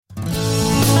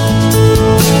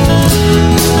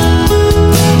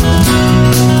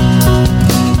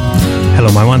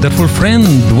my wonderful friend.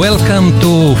 Welcome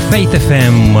to Faith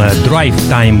FM Drive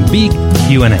Time Big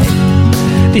Q&A.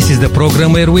 This is the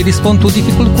program where we respond to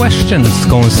difficult questions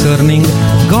concerning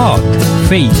God,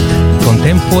 faith,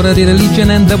 contemporary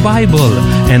religion and the Bible,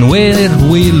 and where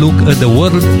we look at the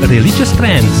world religious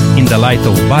trends in the light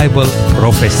of Bible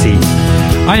prophecy.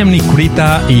 I am Nick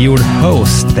Rita, your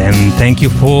host, and thank you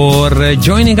for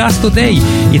joining us today.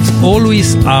 It's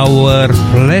always our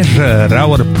pleasure,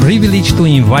 our privilege to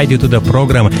invite you to the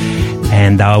program,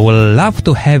 and I would love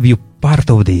to have you part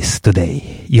of this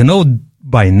today. You know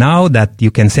by now that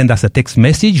you can send us a text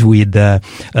message with a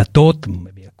thought,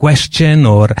 maybe a question,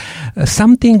 or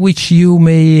something which you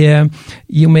may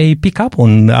pick up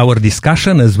on our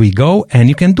discussion as we go, and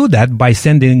you can do that by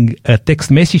sending a text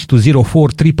message to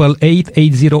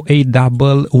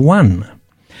 0488808111.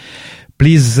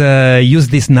 Please use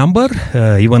this number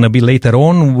even a bit later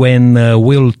on when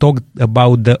we'll talk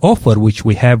about the offer which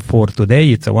we have for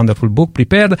today. It's a wonderful book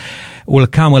prepared. We'll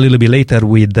come a little bit later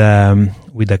with a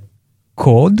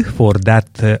code for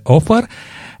that offer,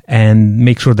 and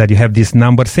make sure that you have this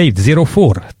number saved,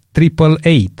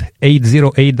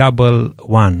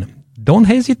 0488808111. Don't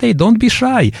hesitate, don't be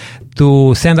shy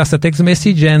to send us a text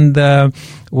message, and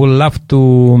we'll love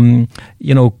to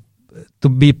to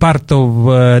be part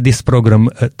of this program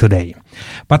today.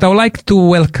 But I would like to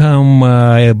welcome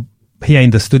here in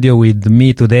the studio with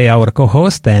me today our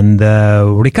co-host and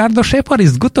Ricardo Shepard.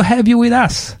 It's good to have you with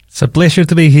us. It's a pleasure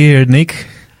to be here, Nick.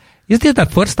 Is this the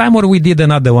first time, or we did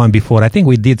another one before? I think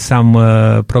we did some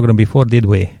program before, did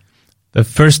we? The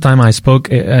first time I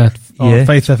spoke on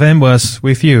Faith FM was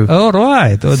with you. All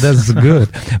right. Oh, that's good.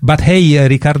 But hey,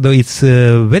 Ricardo, it's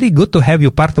very good to have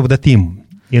you part of the team.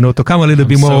 To come a little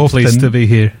bit more often. I'm so pleased to be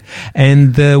here.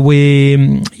 And we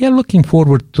are looking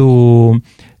forward to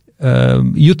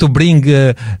you to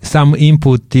bring some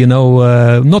input,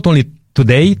 not only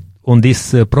today on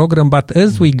this program, but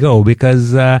as we go,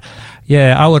 because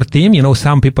our team,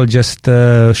 some people just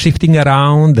shifting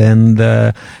around, and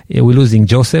we're losing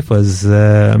Joseph as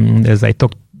I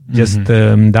talked just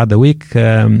the other week.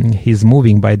 He's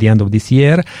moving by the end of this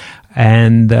year,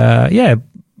 and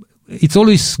it's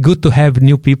always good to have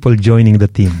new people joining the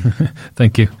team.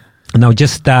 Thank you. Now,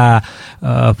 just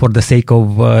for the sake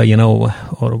of, or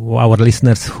our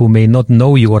listeners who may not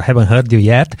know you or haven't heard you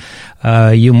yet,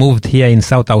 you moved here in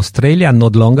South Australia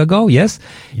not long ago, yes?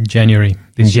 In January.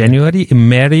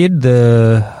 Married,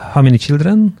 how many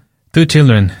children? 2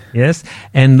 children. Yes.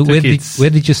 And where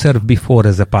did you serve before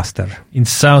as a pastor? In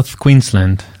South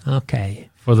Queensland. Okay.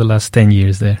 For the last 10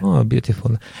 years there. Oh,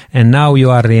 beautiful. And now you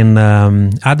are in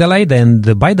Adelaide.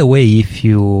 And by the way, if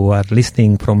you are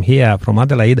listening from here, from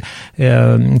Adelaide,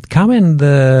 come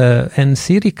and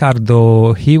see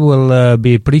Ricardo. He will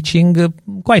be preaching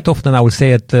quite often, I will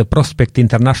say, at Prospect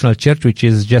International Church, which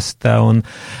is just in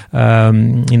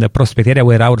the Prospect area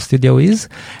where our studio is.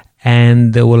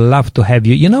 And we'll love to have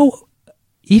you.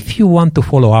 If you want to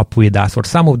follow up with us or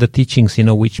some of the teachings,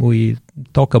 which we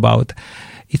talk about,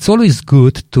 it's always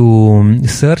good to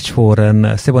search for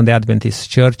a Seventh-day Adventist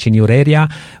church in your area,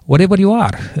 wherever you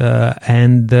are,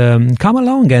 and come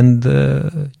along and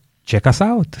check us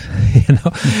out.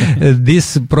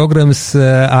 These programs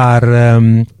are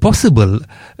possible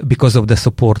because of the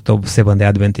support of Seventh-day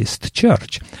Adventist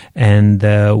Church, and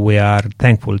we are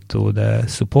thankful to the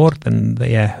support, and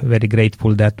very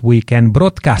grateful that we can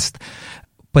broadcast,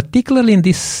 particularly in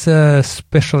these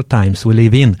special times we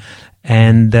live in.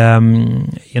 And,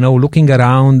 looking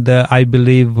around, I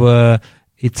believe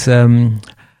it's a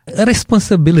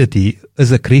responsibility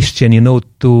as a Christian,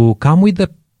 to come with the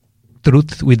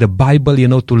truth, with the Bible,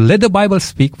 to let the Bible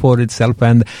speak for itself.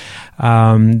 And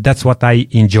that's what I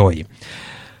enjoy.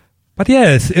 But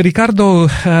yes, Ricardo,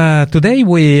 today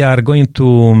we are going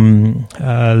to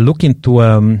look into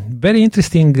a very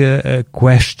interesting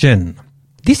question.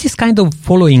 This is kind of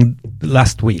following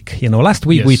last week. Last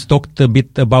week we talked a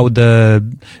bit about the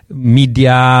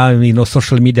media,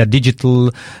 social media,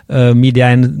 digital media,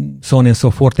 and so on and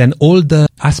so forth, and all the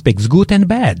aspects, good and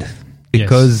bad.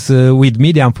 Because with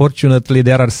media, unfortunately,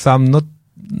 there are some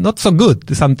not so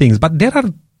good, some things, but there are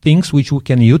things which we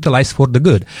can utilize for the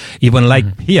good. Even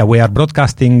like here, we are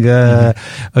broadcasting a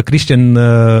Christian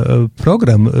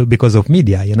program because of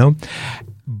media,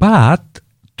 But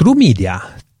through media,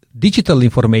 digital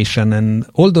information and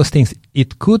all those things,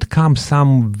 it could come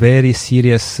some very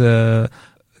serious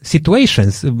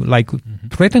situations, like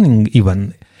threatening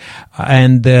even.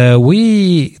 And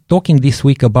we talking this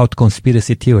week about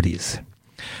conspiracy theories.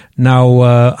 Now,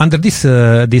 under this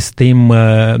theme,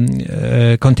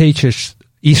 contagious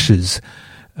issues,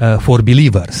 for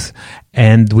believers.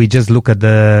 And we just look at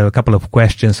a couple of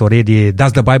questions already.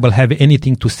 Does the Bible have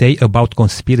anything to say about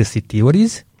conspiracy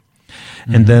theories?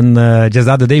 Mm-hmm. And then just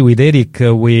the other day with Eric,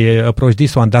 we approached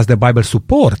this one. Does the Bible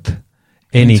support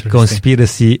any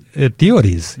conspiracy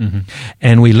theories? Mm-hmm.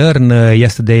 And we learned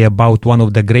yesterday about one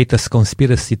of the greatest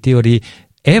conspiracy theory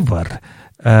ever,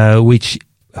 which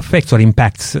affects or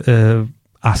impacts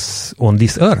us on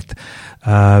this earth.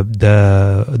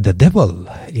 The devil,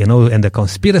 and the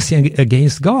conspiracy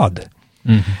against God.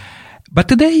 Mm-hmm. But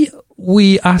today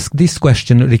we ask this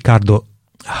question, Ricardo,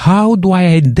 how do I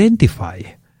identify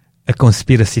a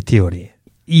conspiracy theory?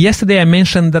 Yesterday I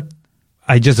mentioned that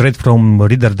I just read from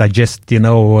Reader Digest,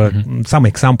 some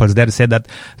examples there said that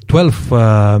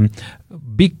 12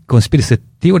 big conspiracy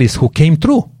theories who came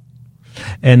true.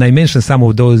 And I mentioned some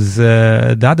of those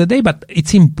the other day, but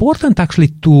it's important actually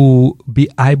to be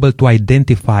able to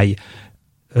identify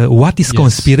what is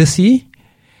conspiracy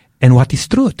and what is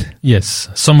truth. Yes,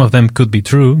 some of them could be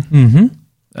true. Mm-hmm.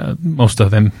 Most of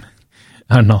them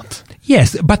are not.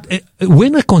 Yes, but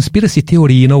when a conspiracy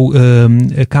theory,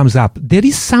 comes up, there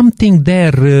is something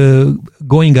there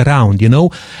going around. We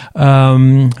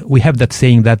have that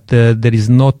saying that there is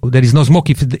no smoke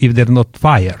if there's not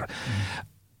fire.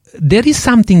 There is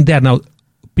something there now.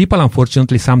 People,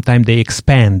 unfortunately, sometimes they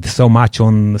expand so much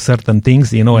on certain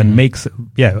things, and makes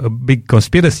a big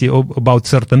conspiracy about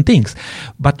certain things.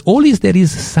 But always there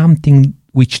is something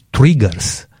which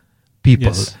triggers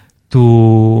people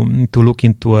to look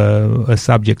into a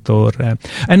subject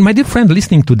and my dear friend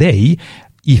listening today,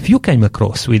 if you came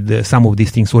across with some of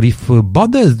these things, or if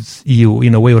bothers you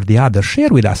in a way or the other, share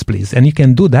with us, please. And you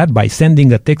can do that by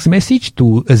sending a text message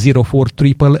to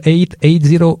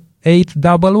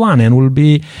 0488880811, and we'll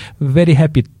be very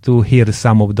happy to hear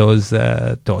some of those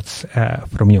thoughts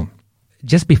from you.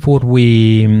 Just before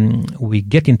we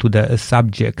get into the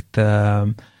subject,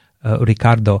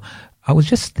 Ricardo, I was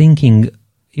just thinking,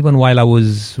 even while I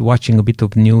was watching a bit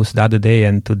of news the other day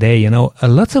and today,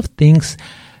 lots of things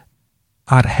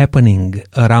are happening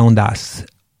around us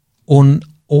on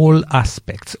all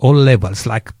aspects, all levels,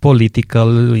 like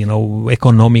political,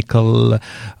 economical,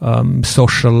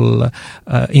 social,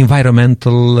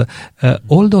 environmental.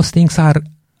 All those things are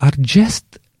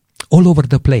just all over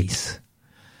the place.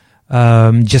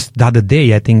 Just the other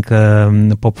day, I think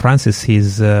Pope Francis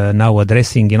is now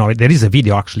addressing, there is a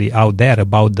video actually out there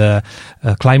about the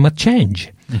climate change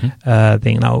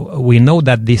thing. Now, we know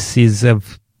that this is a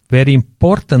very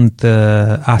important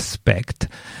aspect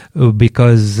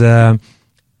because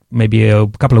maybe a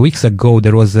couple of weeks ago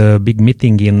there was a big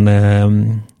meeting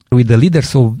with the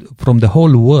leaders from the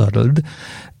whole world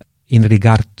in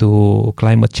regard to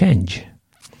climate change.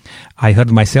 I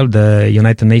heard myself, the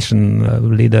United Nations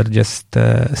leader, just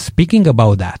speaking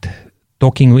about that,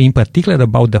 talking in particular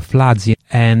about the floods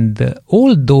and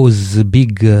all those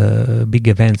big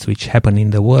events which happen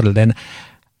in the world. And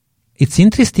it's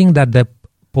interesting that the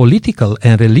political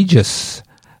and religious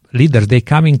leaders, they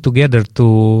coming together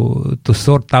to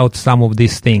sort out some of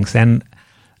these things. And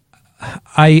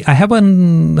I have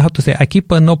I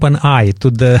keep an open eye to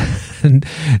the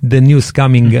news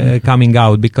coming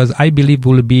out, because I believe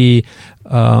will be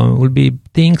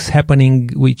things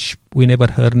happening which we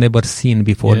never heard, never seen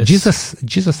before. Yes.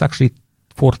 Jesus actually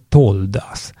foretold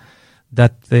us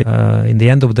that in the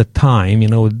end of the time,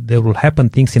 there will happen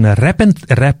things in a rapid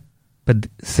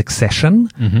succession,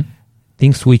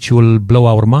 things which will blow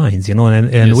our minds,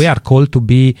 and we are called to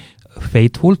be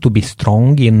faithful, to be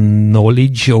strong in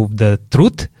knowledge of the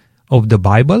truth of the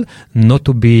Bible, not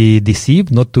to be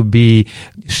deceived, not to be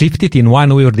shifted in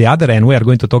one way or the other. And we are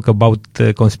going to talk about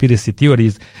conspiracy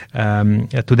theories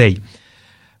today.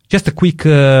 Just a quick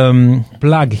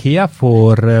plug here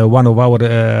for one of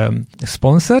our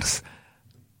sponsors.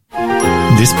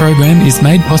 This program is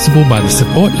made possible by the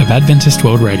support of Adventist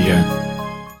World Radio.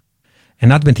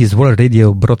 And Adventist World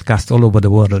Radio broadcasts all over the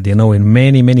world, in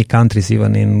many, many countries,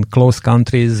 even in close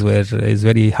countries where it's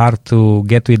very hard to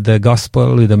get with the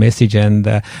gospel, with the message, and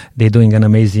they're doing an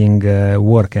amazing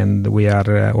work, and we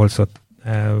are also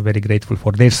very grateful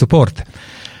for their support.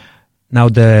 Now,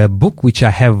 the book which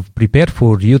I have prepared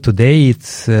for you today,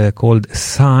 it's called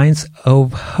Signs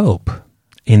of Hope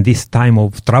in This Time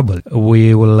of Trouble.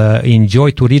 We will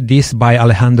enjoy to read this by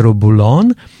Alejandro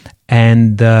Bulon.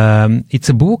 And it's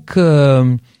a book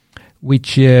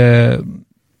which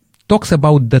talks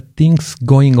about the things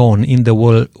going on in the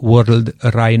world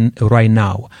right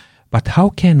now. But how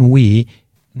can we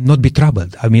not be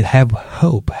troubled? I mean, have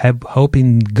hope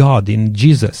in God, in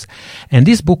Jesus. And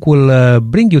this book will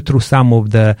bring you through some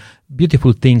of the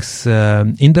beautiful things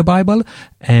in the Bible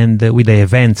and with the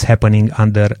events happening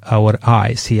under our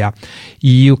eyes here.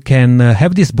 You can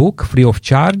have this book free of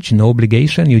charge, no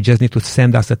obligation. You just need to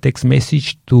send us a text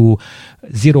message to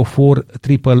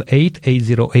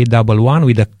 0488880811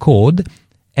 with the code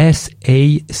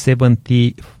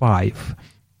SA75.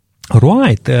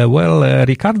 Right.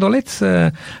 Riccardo, let's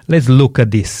look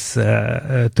at this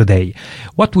today.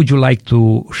 What would you like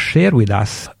to share with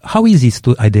us? How is it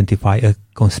to identify a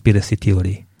conspiracy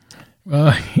theory?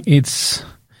 It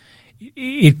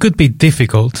could be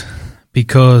difficult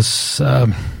because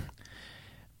of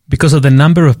the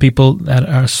number of people that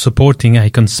are supporting a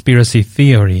conspiracy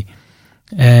theory,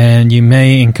 and you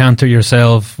may encounter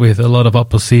yourself with a lot of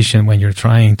opposition when you're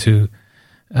trying to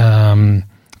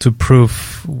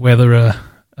prove whether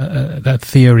that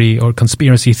theory or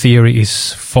conspiracy theory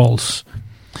is false.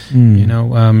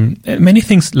 Many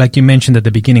things, like you mentioned at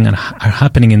the beginning, are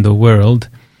happening in the world.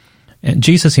 And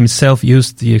Jesus himself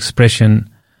used the expression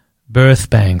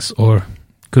birth pangs, or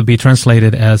could be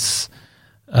translated as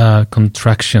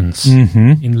contractions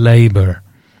in labor,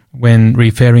 when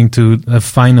referring to the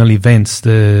final events,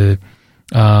 the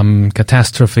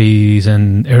catastrophes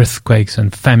and earthquakes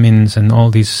and famines and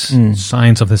all these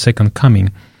signs of the second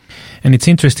coming. And it's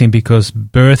interesting because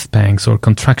birth pangs or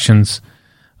contractions,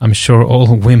 I'm sure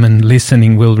all women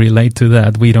listening will relate to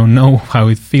that. We don't know how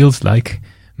it feels like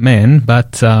men,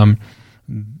 but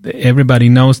everybody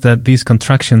knows that these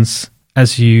contractions,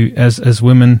 as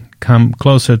women come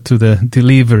closer to the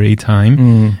delivery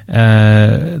time,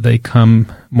 they come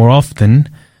more often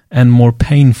and more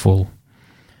painful.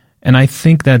 And I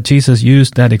think that Jesus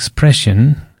used that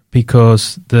expression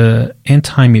because the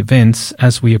end-time events,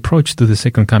 as we approach to the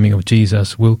second coming of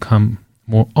Jesus, will come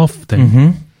more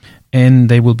often, and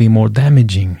they will be more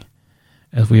damaging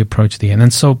as we approach the end.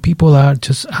 And so people are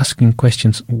just asking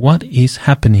questions, what is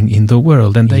happening in the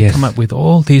world? And they come up with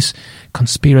all these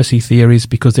conspiracy theories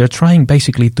because they're trying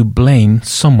basically to blame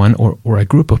someone or a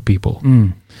group of people.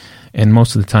 And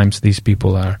most of the times these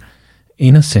people are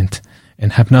innocent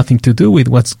and have nothing to do with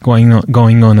what's going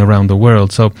on around the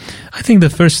world. So I think the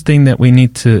first thing that we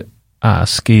need to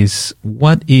ask is,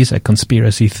 what is a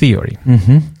conspiracy theory?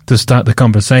 To start the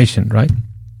conversation, right?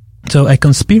 So a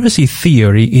conspiracy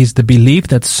theory is the belief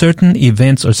that certain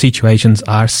events or situations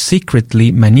are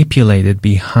secretly manipulated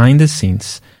behind the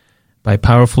scenes by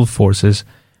powerful forces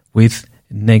with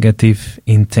negative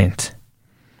intent.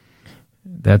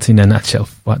 That's in a nutshell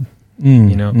what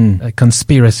a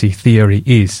conspiracy theory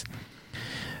is.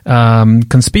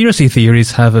 Conspiracy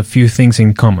theories have a few things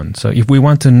in common. So if we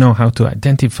want to know how to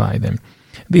identify them,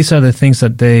 these are the things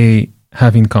that they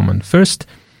have in common. First,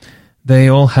 they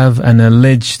all have an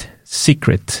alleged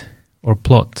secret or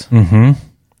plot.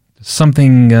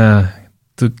 Something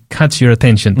to catch your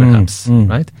attention, perhaps,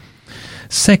 right?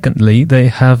 Secondly, they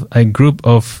have a group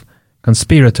of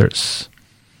conspirators.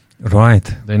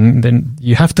 Right. Then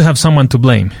you have to have someone to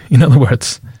blame, in other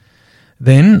words.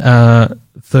 Then,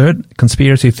 third,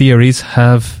 conspiracy theories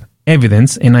have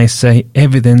evidence, and I say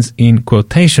evidence in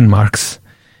quotation marks,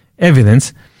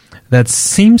 evidence that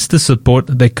seems to support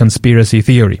the conspiracy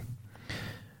theory.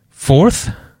 Fourth,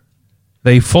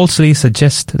 they falsely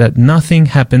suggest that nothing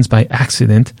happens by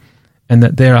accident and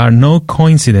that there are no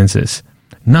coincidences.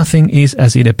 Nothing is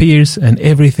as it appears and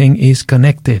everything is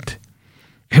connected.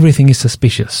 Everything is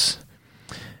suspicious.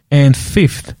 And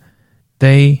fifth,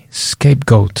 they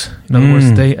scapegoat. In other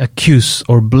words, they accuse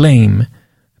or blame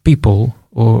people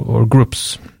or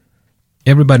groups.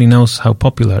 Everybody knows how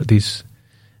popular these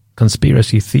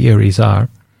conspiracy theories are.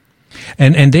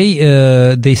 And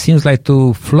they seems like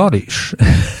to flourish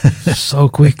so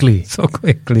quickly. So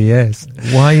quickly, yes.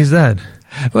 Why is that?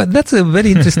 Well, that's a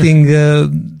very interesting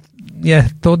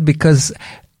thought, because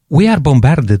we are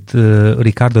bombarded,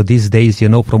 Riccardo, these days,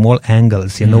 from all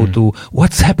angles, to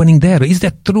what's happening there. Is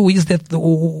that true? Is that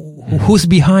who's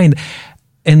behind?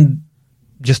 And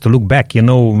just to look back,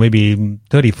 maybe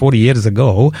 30, 40 years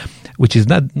ago, which is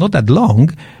not that long,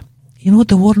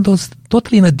 the world was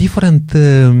totally in a different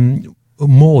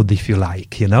mode, if you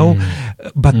like,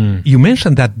 But you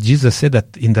mentioned that Jesus said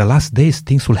that in the last days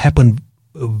things will happen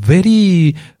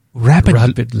very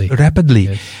rapidly.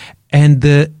 Yes.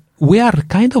 And we are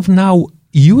kind of now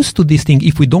used to this thing.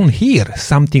 If we don't hear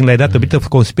something like that, a bit of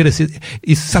conspiracy,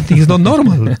 something is not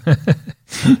normal.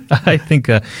 I think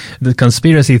the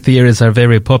conspiracy theories are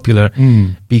very popular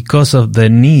because of the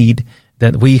need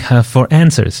that we have for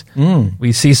answers.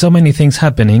 We see so many things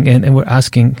happening and we're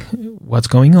asking what's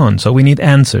going on. So we need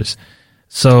answers.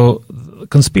 So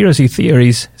conspiracy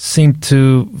theories seem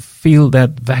to fill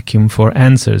that vacuum for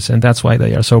answers, and that's why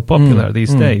they are so popular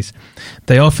these days.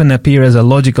 They often appear as a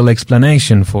logical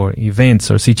explanation for events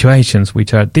or situations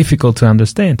which are difficult to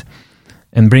understand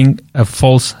and bring a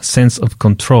false sense of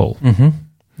control.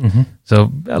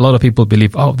 So a lot of people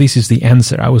believe, oh, this is the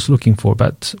answer I was looking for,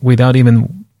 but without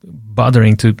even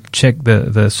bothering to check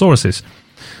the sources.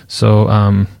 So,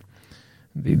 and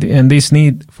this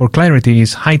need for clarity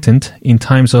is heightened in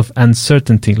times of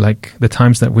uncertainty, like the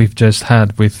times that we've just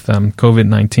had with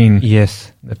COVID-19,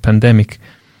 Yes. the pandemic.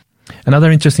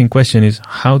 Another interesting question is,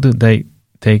 how do they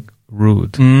take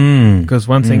root? Because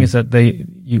one thing is that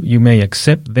you may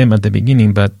accept them at the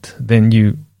beginning, but then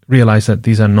you realize that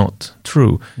these are not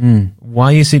true.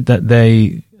 Why is it that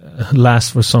they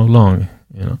last for so long?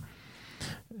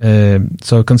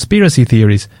 So conspiracy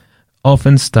theories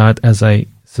often start as a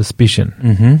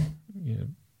suspicion,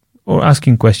 or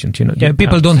asking questions. Yeah,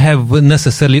 people don't have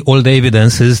necessarily all the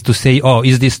evidences to say, oh,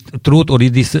 is this truth or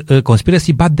is this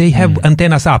conspiracy? But they have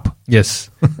antennas up. Yes,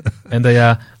 and they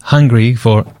are hungry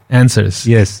for answers.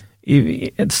 Yes.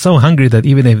 It's so hungry that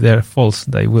even if they're false,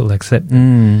 they will accept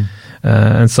them.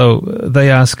 And so they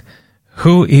ask,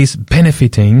 who is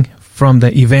benefiting from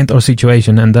the event or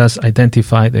situation, and thus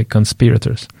identify the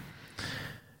conspirators.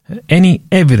 Any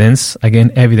evidence,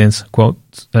 again, evidence, quote,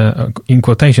 in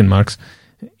quotation marks,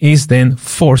 is then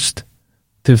forced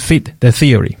to fit the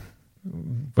theory,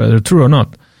 whether true or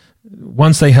not.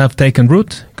 Once they have taken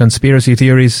root, conspiracy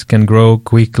theories can grow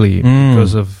quickly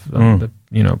because of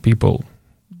people,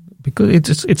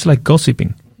 because it's like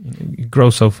gossiping. It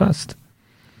grows so fast.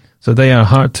 So they are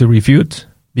hard to refute,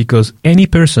 because any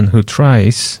person who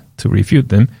tries to refute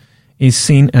them is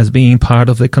seen as being part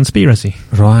of the conspiracy.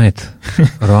 Right.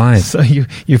 So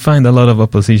you find a lot of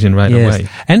opposition right away.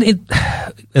 And it,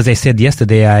 as I said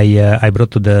yesterday, I brought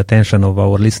to the attention of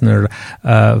our listener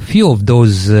a few of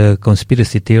those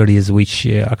conspiracy theories which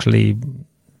actually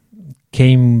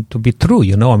came to be true,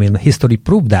 history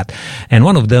proved that. And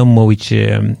one of them, which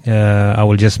I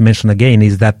will just mention again,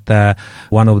 is that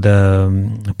one of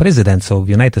the presidents of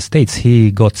United States,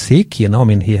 he got sick, he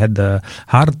had a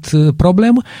heart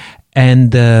problem,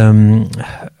 and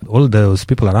all those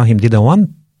people around him didn't want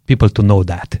people to know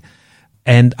that.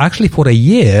 And actually for a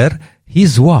year,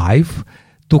 his wife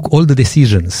took all the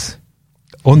decisions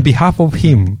on behalf of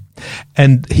him.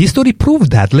 And history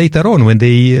proved that later on when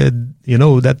they,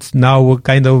 that's now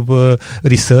kind of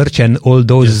research, and all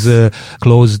those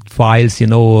closed files,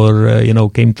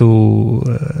 came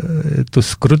to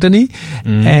scrutiny,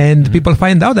 and people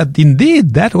find out that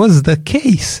indeed that was the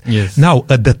case. Yes. Now,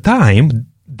 at the time,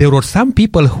 there were some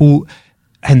people who,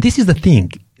 and this is the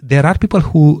thing, there are people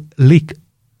who leak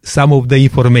some of the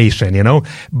information,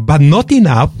 but not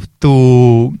enough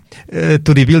to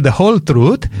reveal the whole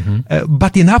truth,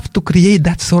 but enough to create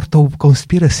that sort of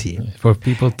conspiracy. For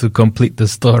people to complete the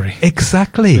story.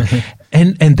 Exactly.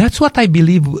 And that's what I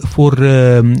believe for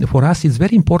us. It's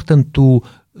very important to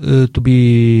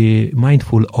be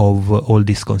mindful of all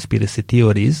these conspiracy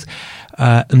theories,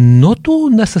 not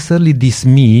to necessarily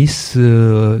dismiss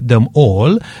them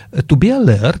all, to be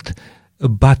alert,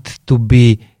 but to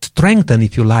be strengthened,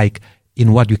 if you like,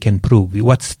 in what you can prove,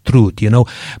 what's truth,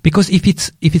 because if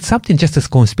it's something just as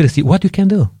conspiracy, what you can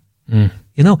do?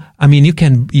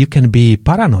 You can be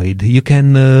paranoid. You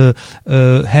can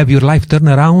have your life turn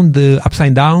around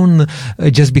upside down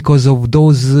just because of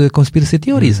those conspiracy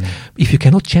theories. If you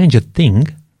cannot change a thing,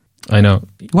 I know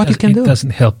what you can do. It doesn't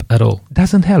help at all.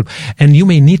 Doesn't help, and you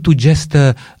may need to just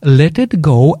let it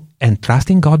go and trust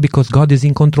in God, because God is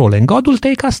in control and God will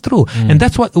take us through. And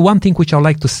that's one thing which I would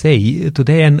like to say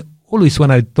today, and always when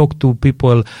I talk to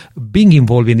people being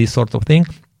involved in this sort of thing,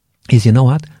 is,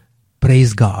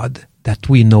 praise God that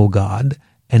we know God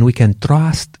and we can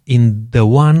trust in the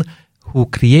one who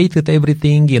created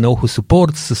everything, who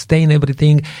supports, sustains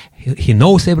everything. He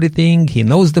knows everything. He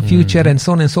knows the future and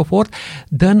so on and so forth.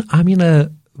 Then I'm in a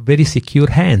very secure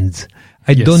hands.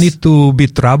 I don't need to be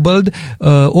troubled.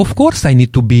 Of course, I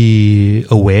need to be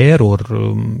aware or,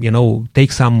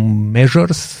 take some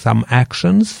measures, some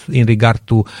actions in regard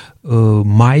to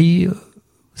myself,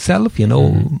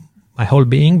 my whole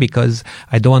being, because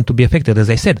I don't want to be affected.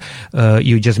 As I said,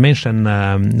 you just mentioned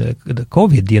the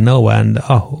COVID, and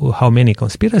how many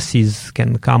conspiracies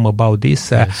can come about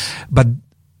this. But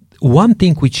one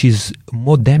thing which is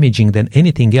more damaging than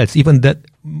anything else, even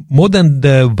more than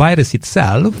the virus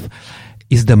itself,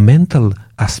 is the mental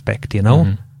aspect,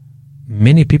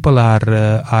 Many people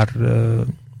are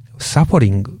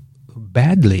suffering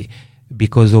badly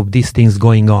because of these things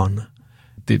going on.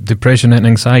 depression and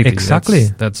anxiety. Exactly.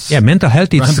 That's mental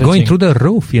health is rampaging. going through the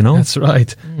roof, you know. That's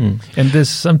right. And there's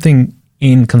something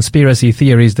in conspiracy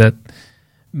theories that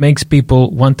makes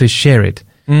people want to share it.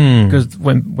 Because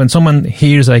when someone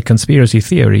hears a conspiracy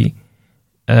theory,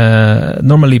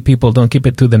 normally people don't keep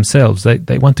it to themselves.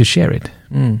 They want to share it.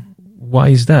 Why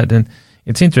is that? And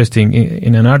it's interesting.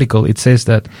 In an article, it says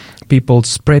that people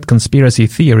spread conspiracy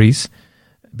theories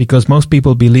because most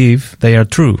people believe they are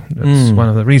true. That's one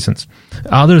of the reasons.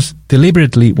 Others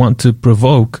deliberately want to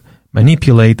provoke,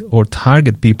 manipulate, or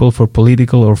target people for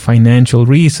political or financial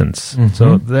reasons.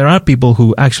 So there are people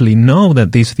who actually know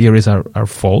that these theories are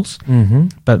false,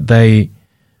 but they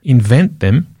invent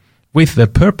them with the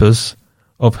purpose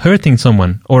of hurting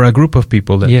someone or a group of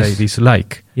people that they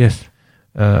dislike. Yes.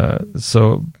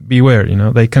 So beware,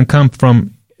 they can come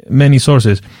from many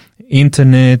sources: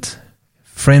 internet,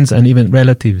 friends, and even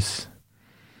relatives.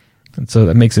 And so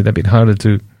that makes it a bit harder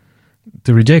to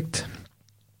reject.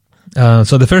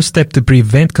 So the first step to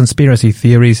prevent conspiracy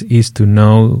theories is to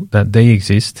know that they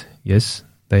exist. Yes,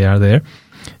 they are there.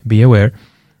 Be aware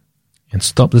and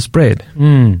stop the spread.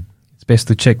 It's best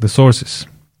to check the sources.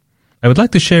 I would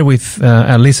like to share with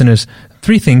our listeners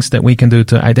 3 things that we can do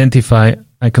to identify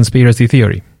a conspiracy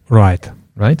theory. Right.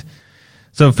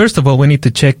 So first of all, we need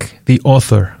to check the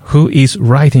author. Who is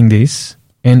writing this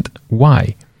and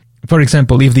why? For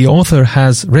example, if the author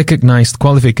has recognized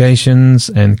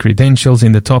qualifications and credentials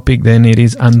in the topic, then it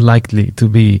is unlikely to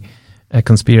be a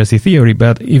conspiracy theory.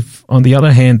 But if, on the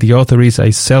other hand, the author is a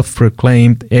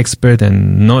self-proclaimed expert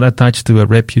and not attached to a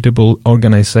reputable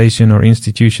organization or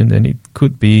institution, then it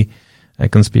could be a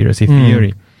conspiracy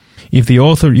theory. If the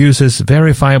author uses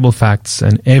verifiable facts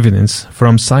and evidence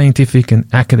from scientific and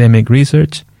academic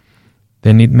research,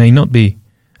 then it may not be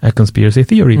a conspiracy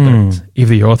theory. But if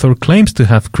the author claims to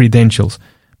have credentials,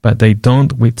 but they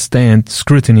don't withstand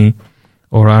scrutiny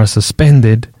or are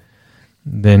suspended,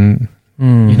 then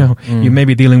you may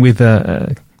be dealing with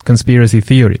a conspiracy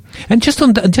theory. And just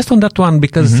on that one,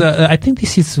 because I think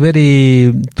this is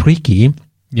very tricky.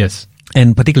 Yes.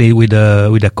 And particularly with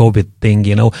the COVID thing,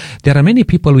 there are many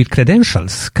people with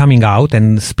credentials coming out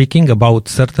and speaking about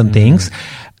certain things,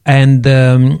 and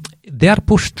they are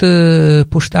pushed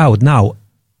out. Now,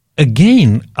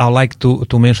 again, I like to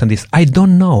mention this. I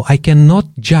don't know. I cannot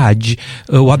judge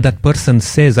what that person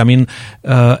says. I mean,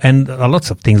 and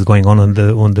lots of things going on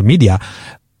the media.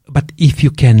 But if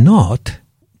you cannot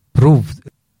prove,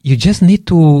 you just need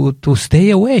to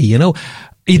stay away.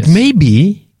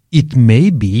 It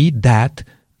may be that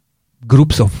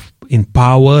groups in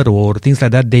power or things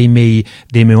like that, they may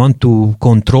want to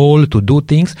control, to do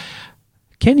things.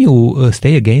 Can you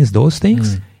stay against those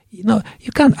things?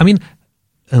 You can't. I mean,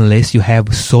 unless you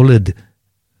have solid,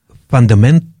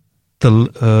 fundamental,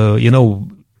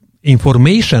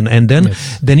 information, and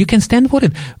then you can stand for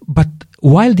it. But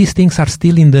while these things are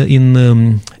still in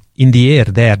the air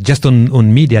there, just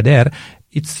on media there,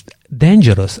 it's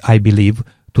dangerous, I believe,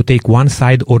 to take one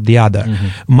side or the other.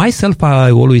 Myself,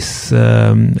 I always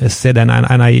said, and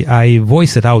I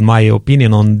voiced out my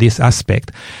opinion on this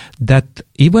aspect, that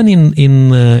even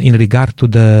in regard to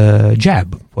the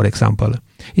jab, for example,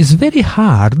 it's very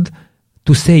hard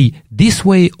to say this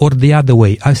way or the other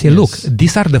way. I say, look,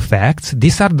 these are the facts,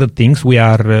 these are the things we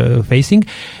are facing.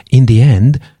 In the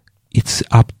end, it's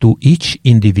up to each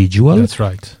individual. That's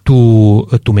right. To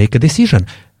make a decision.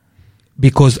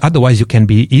 Because otherwise you can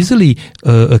be easily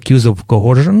accused of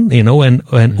coercion, and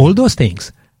all those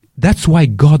things. That's why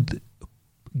God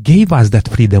gave us that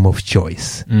freedom of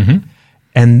choice.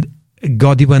 And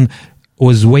God even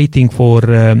was waiting for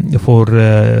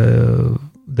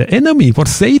the enemy, for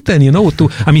Satan,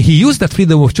 he used that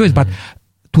freedom of choice, but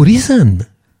to reason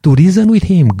with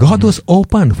him. God was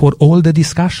open for all the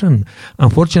discussion.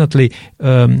 Unfortunately,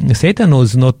 Satan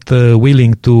was not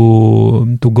willing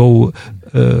to go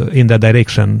in that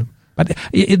direction. But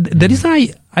the reason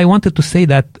I wanted to say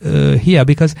that here,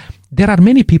 because there are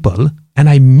many people, and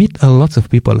I meet lots of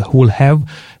people who will have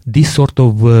this sort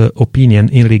of opinion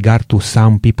in regard to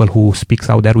some people who speaks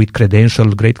out there with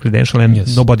great credential,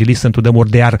 and nobody listen to them, or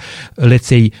they are, let's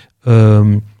say,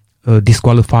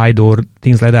 disqualified or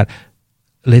things like that.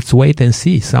 Let's wait and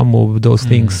see some of those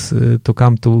things to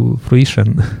come to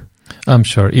fruition. I'm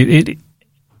sure. It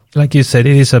like you said,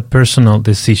 it is a personal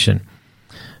decision.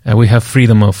 We have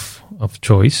freedom of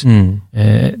choice.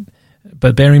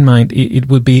 But bear in mind, it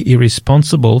would be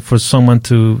irresponsible for someone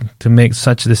to make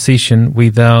such a decision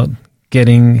without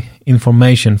getting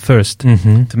information first,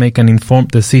 to make an informed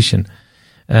decision.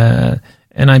 And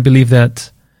I believe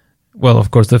that Well,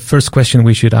 of course, the first question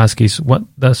we should ask is, what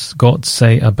does God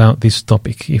say about this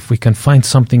topic? If we can find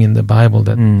something in the Bible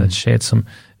that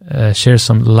shares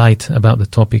some light about the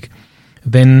topic,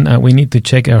 then we need to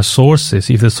check our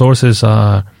sources. If the sources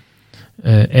are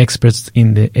experts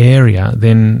in the area,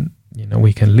 then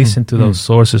we can listen to those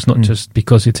sources, not just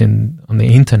because it's on the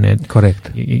internet. Correct.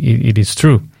 It is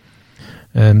true.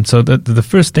 So the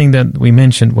first thing that we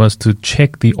mentioned was to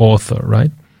check the author,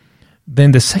 right?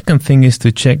 Then the second thing is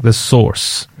to check the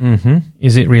source. Mm-hmm.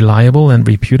 Is it reliable and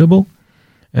reputable?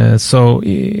 So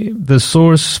the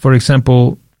source, for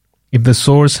example, if the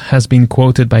source has been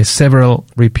quoted by several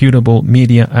reputable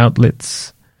media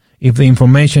outlets, if the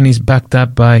information is backed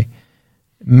up by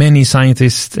many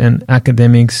scientists and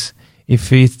academics,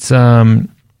 if it's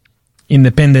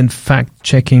independent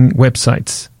fact-checking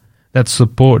websites that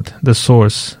support the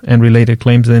source and related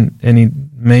claims, then it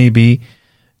may be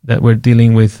that we're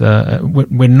dealing with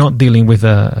we're not dealing with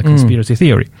a conspiracy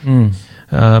theory.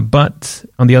 But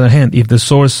on the other hand, if the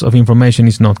source of information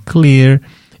is not clear,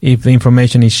 if the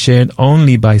information is shared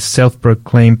only by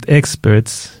self-proclaimed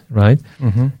experts, right?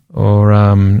 Mm-hmm. Or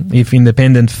if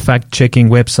independent fact-checking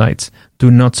websites do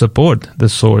not support the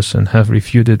source and have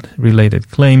refuted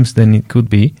related claims, then it could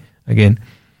be, again,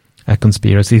 a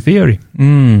conspiracy theory.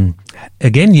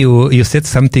 Again, you said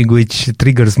something which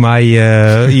triggers my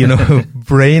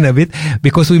brain a bit,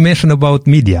 because we mentioned about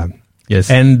media. Yes.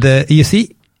 And you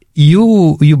see,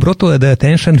 you brought to the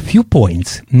attention few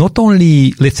points, not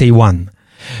only, let's say, one,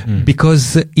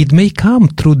 because it may come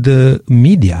through the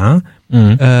media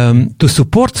to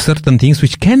support certain things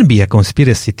which can be a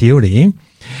conspiracy theory,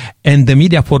 and the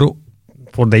media for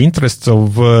the interests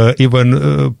of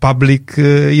even public,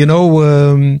 to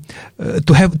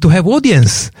have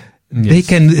audience. Yes. They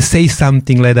can say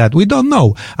something like that. We don't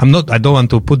know. I don't want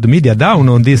to put the media down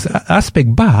on this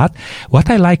aspect, but what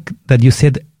I like that you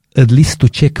said, at least to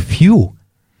check a few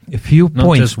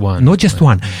points. Not just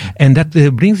one. And that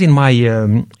brings in my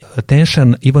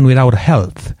attention, even with our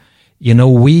health.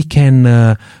 We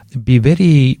can be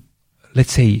very,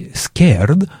 let's say,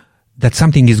 scared that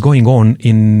something is going on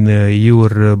in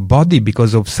your body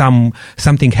because of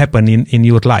something happened in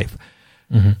your life.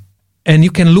 Mm-hmm. And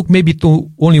you can look maybe to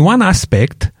only one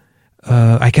aspect.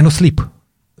 I cannot sleep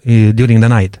during the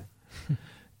night.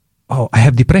 Oh, I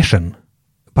have depression.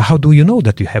 But how do you know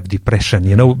that you have depression?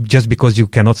 Just because you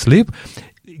cannot sleep?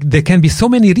 There can be so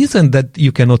many reasons that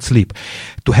you cannot sleep.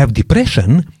 To have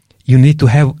depression, you need to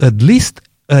have at least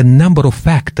a number of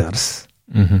factors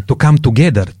to come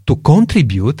together to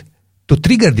contribute to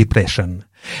trigger depression.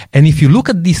 And if you look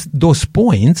at those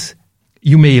points,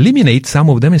 you may eliminate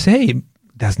some of them and say, hey,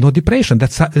 there's no depression.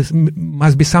 That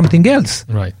must be something else.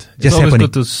 Right. It's always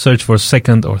good to search for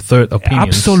second or third opinions.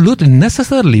 Absolutely,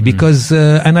 necessarily, because,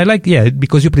 and I like,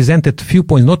 because you presented few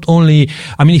points, not only,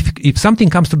 if something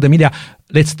comes through the media,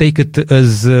 let's take it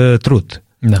as truth.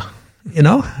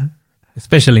 No.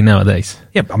 Especially nowadays.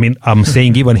 Yeah, I'm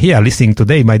saying even here, listening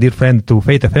today, my dear friend, to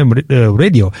Faith FM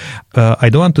radio, I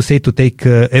don't want to say to take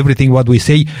everything what we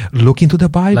say, look into the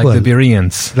Bible. Like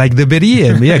the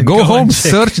Bereans. Yeah, go home,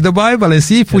 search the Bible and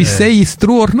see if we say it's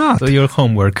true or not. So your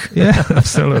homework. Yeah,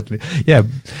 absolutely. Yeah,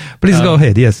 please go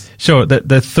ahead, yes. Sure,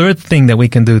 the third thing that we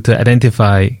can do to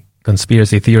identify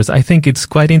conspiracy theories, I think it's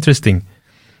quite interesting,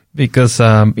 because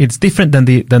it's different than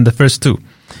the first two.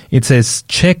 It says,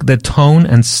 check the tone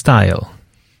and style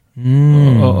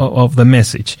of the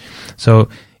message. So,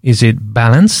 is it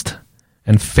balanced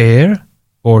and fair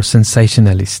or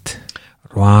sensationalist?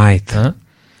 Right.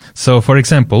 So, for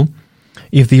example,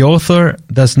 if the author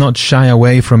does not shy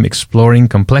away from exploring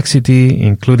complexity,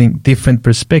 including different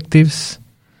perspectives,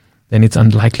 then it's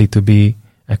unlikely to be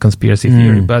a conspiracy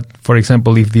theory. But, for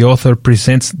example, if the author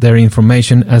presents their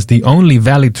information as the only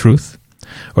valid truth,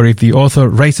 or if the author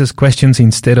raises questions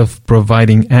instead of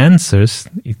providing answers,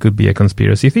 it could be a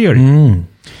conspiracy theory.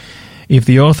 If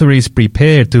the author is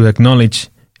prepared to acknowledge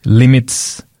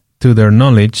limits to their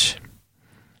knowledge,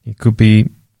 it could be,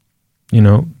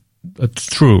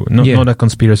 true, not a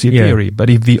conspiracy theory. But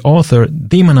if the author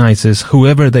demonizes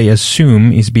whoever they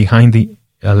assume is behind the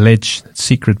alleged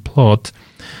secret plot,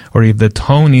 or if the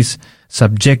tone is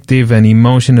subjective and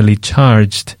emotionally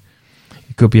charged,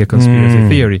 it could be a conspiracy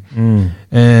theory.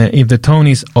 If the tone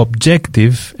is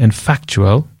objective and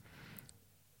factual,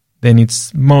 then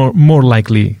it's more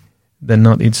likely than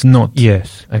not it's not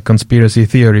a conspiracy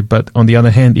theory. But on the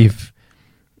other hand, if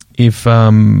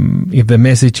the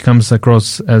message comes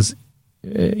across as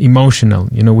emotional,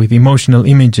 with emotional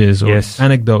images or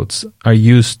anecdotes are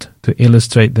used to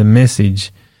illustrate the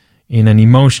message in an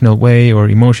emotional way or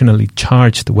emotionally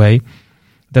charged way,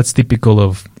 that's typical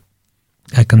of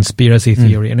a conspiracy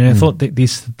theory. And I thought that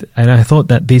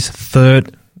this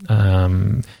third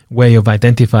way of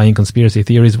identifying conspiracy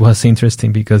theories was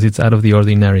interesting because it's out of the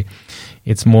ordinary.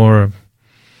 It's more,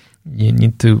 you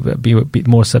need to be a bit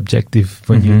more subjective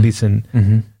when you listen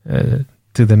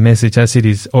to the message as it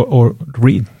is, or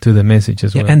read to the message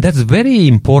as well. And that's very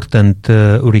important,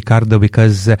 Ricardo,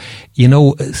 because,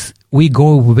 we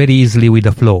go very easily with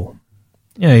the flow.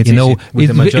 Yeah, it's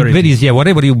it's very easy. Yeah,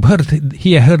 whatever you heard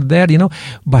here, heard there,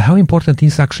 But how important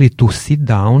is actually to sit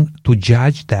down, to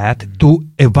judge that, to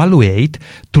evaluate,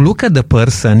 to look at the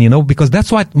person, because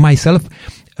that's what myself,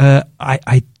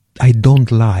 I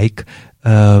don't like,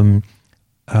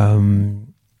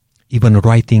 even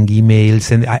writing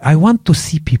emails, and I want to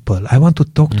see people. I want to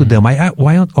talk to them. I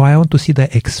want to see the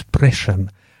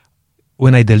expression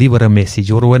when I deliver a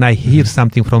message or when I hear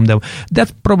something from them.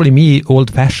 That's probably me,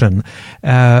 old-fashioned.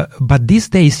 But these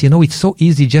days, it's so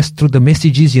easy just through the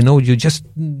messages, you just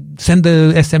send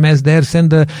the SMS there,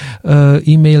 send the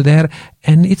email there,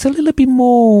 and it's a little bit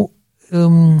more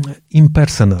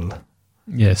impersonal.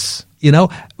 Yes.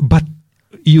 But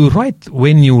you're right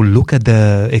when you look at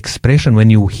the expression, when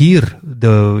you hear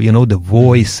the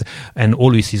voice, and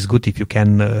always is good if you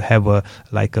can have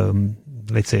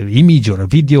let's say image or a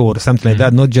video or something like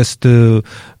that, not just all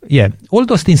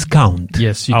those things count.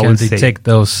 Yes, you can detect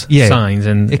those signs,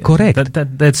 and correct.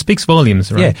 That speaks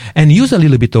volumes, right? Yeah, and use a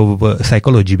little bit of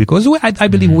psychology, because I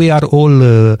believe we are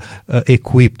all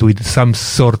equipped with some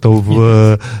sort of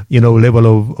level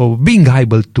of being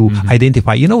able to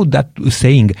identify. That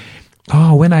saying,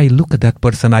 when I look at that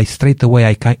person, I straight away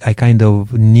I kind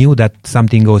of knew that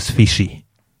something was fishy.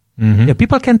 Yeah,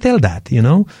 people can tell that,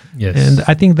 Yes. And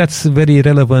I think that's very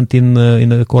relevant in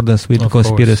accordance with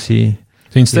conspiracy.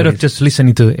 So instead of just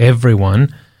listening to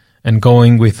everyone and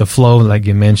going with the flow, like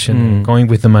you mentioned, going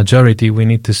with the majority, we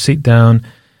need to sit down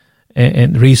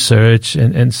and research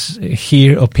and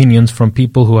hear opinions from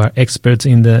people who are experts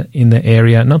in the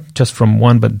area, not just from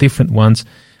one, but different ones.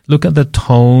 Look at the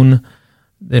tone,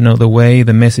 the way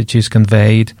the message is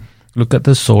conveyed. Look at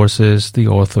the sources, the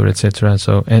author, etc.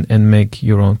 So and make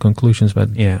your own conclusions,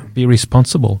 but be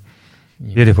responsible.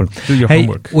 Beautiful. Do your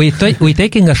homework. We're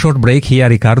taking a short break here,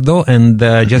 Ricardo, and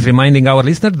just reminding our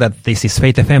listeners that this is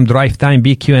Faith FM Drive Time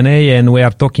BQ&A, and we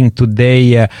are talking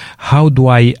today, how do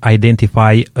I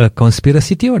identify a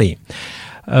conspiracy theory?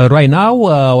 Right now,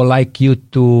 I would like you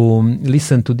to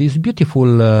listen to this beautiful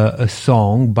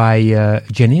song by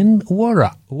Janine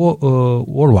Warwa.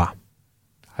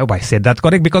 I hope I said that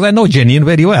correct, because I know Janine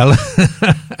very well.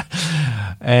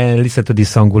 And listen to this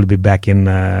song. We'll be back in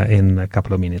a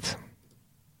couple of minutes.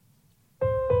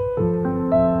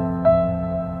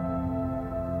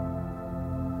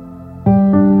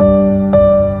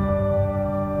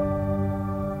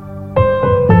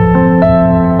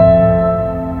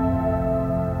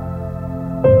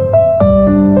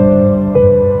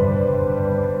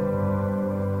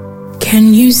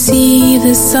 Can you see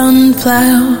the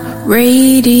sunflower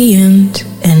radiant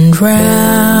and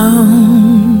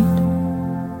round,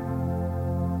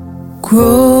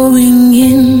 growing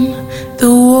in the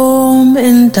warm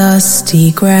and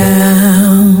dusty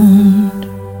ground?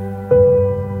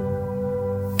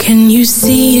 Can you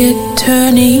see it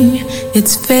turning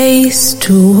its face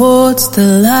towards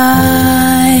the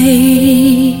light,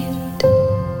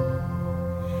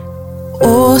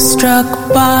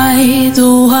 awestruck by the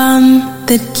one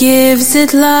that gives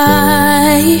it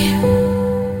life?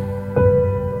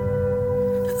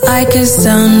 Like a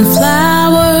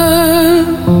sunflower,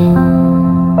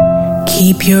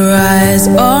 keep your eyes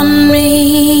on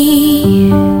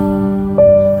me.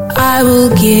 I will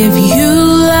give you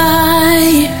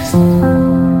life.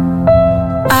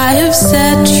 I have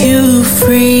set you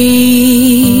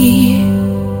free.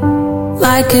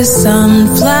 Like a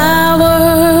sunflower,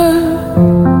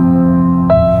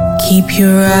 keep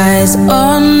your eyes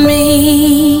on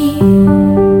me.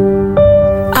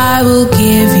 I will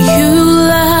give you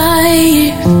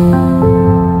life.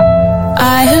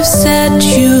 I have set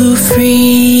you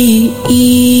free.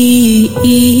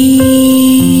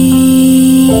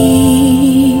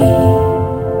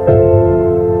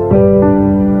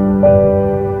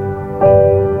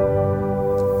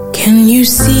 Can you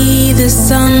see the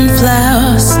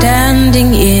sunflower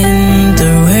standing in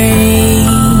the rain?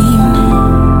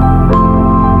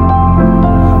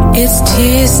 Its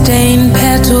tear-stained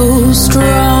petals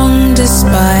strong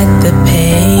despite the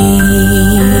pain.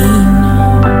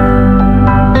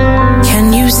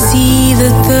 Can you see the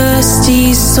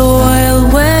thirsty soil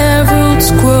where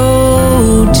roots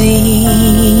grow deep?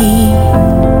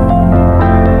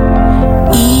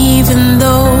 Even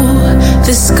though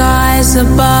the skies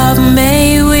above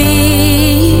may weep,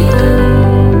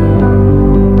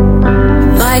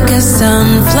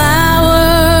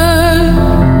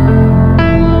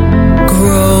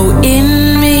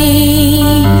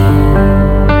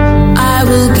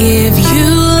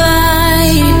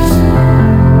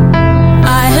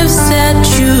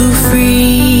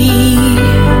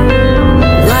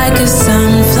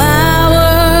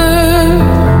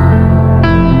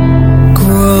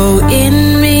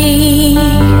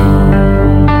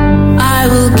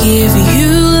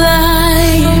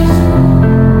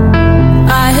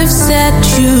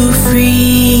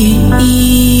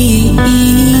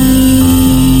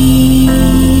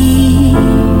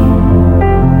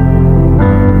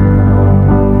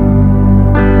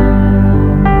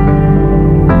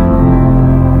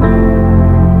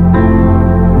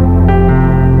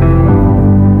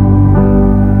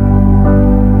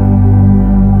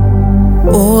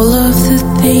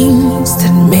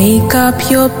 wake up,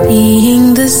 you're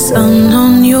being the sun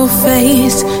on your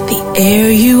face. The air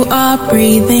you are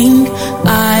breathing,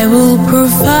 I will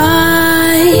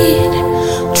provide.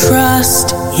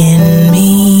 Trust in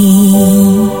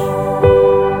me.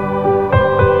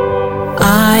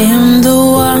 I am the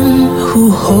one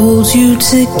who holds you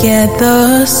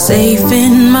together, safe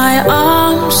in my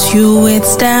arms. You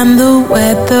withstand the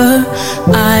weather.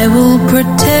 I will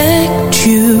protect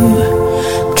you.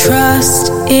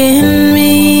 Trust in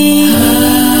me.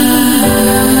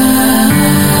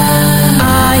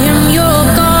 I am your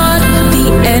God, the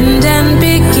end and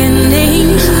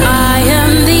beginning. I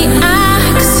am the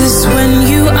axis when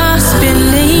you are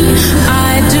spinning.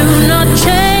 I do not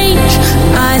change,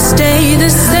 I stay the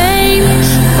same.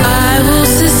 I will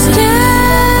sustain.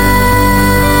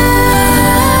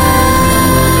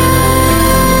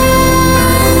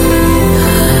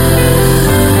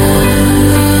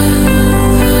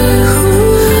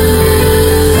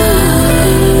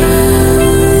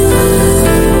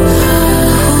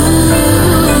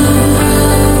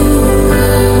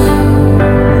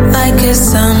 Like a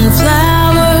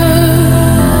sunflower,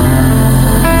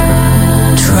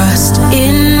 trust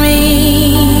in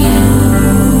me.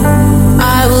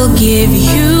 I will give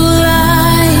you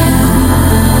life.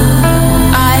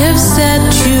 I have set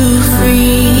you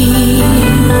free.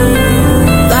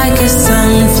 Like a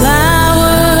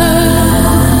sunflower,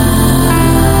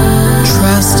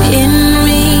 trust in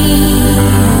me.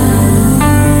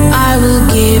 I will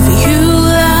give you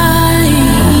life.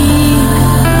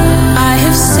 I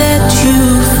have set you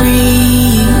free.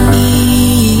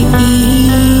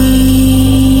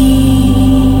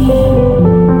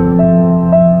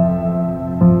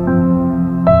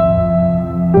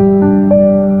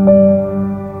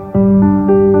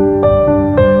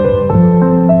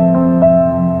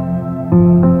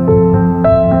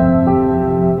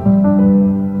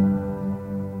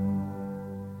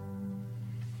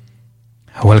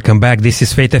 Welcome back. This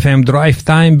is Faith FM Drive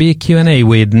Time Big Q&A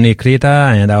with Nick Rita,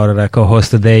 and our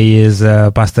co-host today is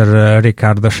Pastor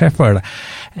Ricardo Scheffer,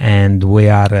 and we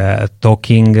are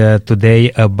talking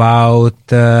today about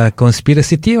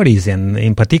conspiracy theories, and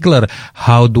in particular,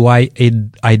 how do I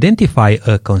identify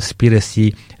a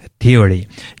conspiracy theory?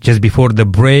 Just before the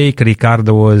break,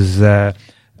 Ricardo was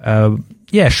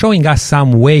showing us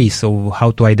some ways of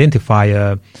how to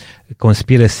identify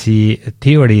conspiracy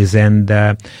theories, and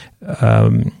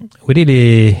we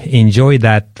really enjoy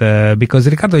that because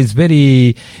Ricardo, is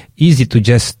very easy to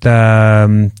just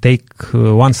take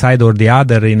one side or the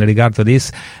other in regard to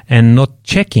this and not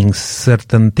checking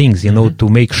certain things, you know, to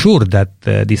make sure that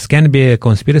this can be a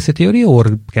conspiracy theory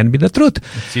or can be the truth.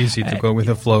 It's easy to go with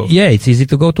the flow. Yeah, it's easy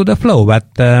to go to the flow, but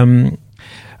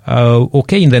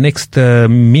okay, in the next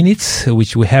minutes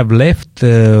which we have left,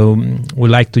 we'd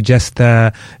like to just,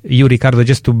 you, Ricardo,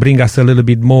 just to bring us a little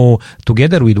bit more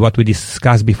together with what we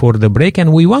discussed before the break.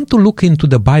 And we want to look into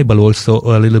the Bible also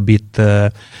a little bit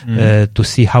to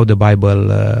see how the Bible,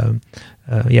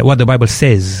 what the Bible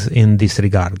says in this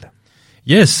regard.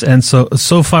 Yes, and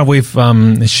so far we've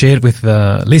shared with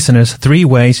listeners 3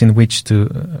 ways in which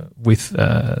to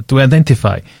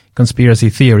identify conspiracy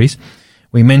theories.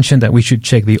 We mentioned that we should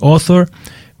check the author,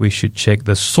 we should check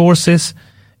the sources,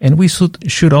 and we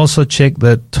should also check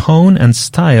the tone and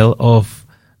style of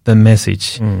the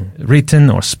message, written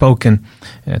or spoken,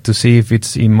 to see if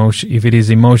it is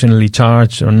emotionally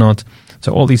charged or not.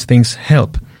 So all these things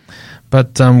help.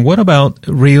 But what about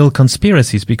real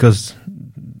conspiracies? Because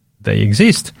they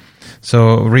exist.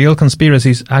 So real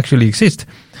conspiracies actually exist.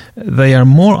 They are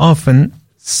more often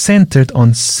centered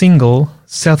on single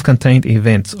self-contained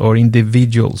events or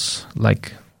individuals,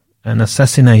 like an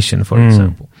assassination, for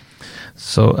example.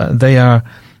 So they are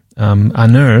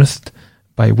unearthed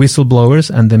by whistleblowers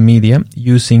and the media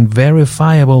using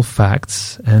verifiable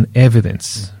facts and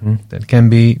evidence that can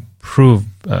be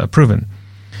proven.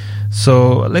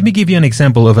 So let me give you an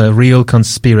example of a real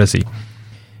conspiracy.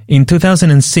 In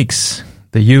 2006,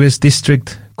 the U.S.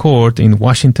 District Court in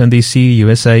Washington, D.C.,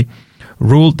 USA,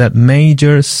 ruled that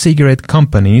major cigarette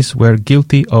companies were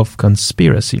guilty of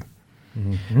conspiracy.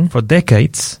 For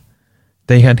decades,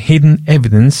 they had hidden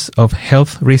evidence of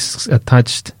health risks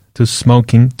attached to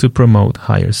smoking to promote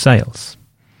higher sales.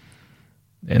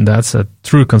 And that's a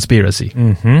true conspiracy.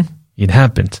 It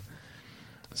happened.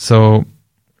 So,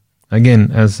 again,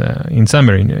 as in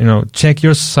summary, check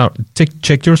your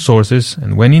sources,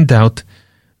 and when in doubt,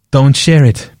 don't share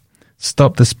it.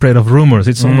 Stop the spread of rumors.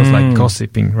 It's almost like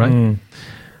gossiping, right?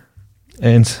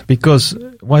 And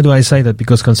why do I say that?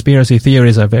 Because conspiracy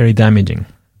theories are very damaging.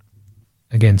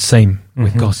 Again, same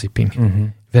with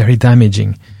gossiping. Very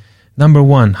damaging. Number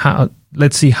one,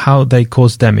 let's see how they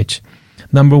cause damage.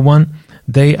 Number one,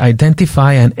 they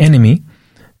identify an enemy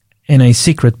and a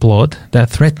secret plot that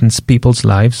threatens people's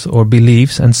lives or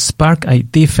beliefs and spark a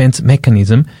defense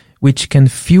mechanism which can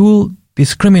fuel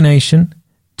discrimination,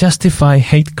 justify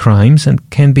hate crimes, and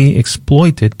can be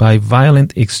exploited by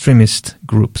violent extremist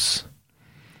groups.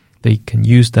 They can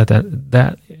use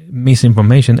that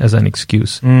misinformation as an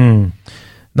excuse.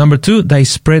 Number two, they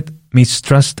spread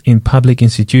mistrust in public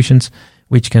institutions,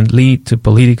 which can lead to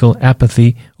political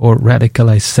apathy or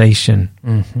radicalization.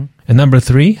 And number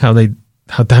three, how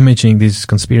damaging these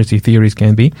conspiracy theories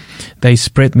can be, they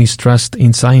spread mistrust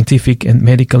in scientific and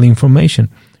medical information,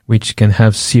 which can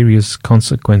have serious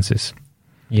consequences.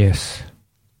 Yes.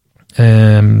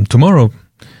 Tomorrow,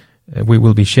 we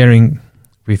will be sharing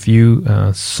with you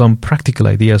some practical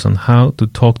ideas on how to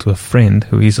talk to a friend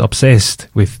who is obsessed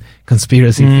with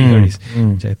conspiracy theories.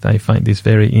 Which I find this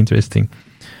very interesting.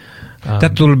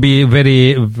 That will be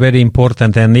very, very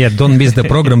important. And don't miss the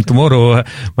program tomorrow,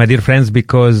 my dear friends,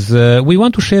 because we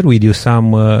want to share with you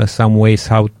some ways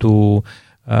how to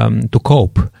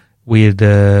cope with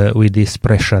this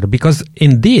pressure. Because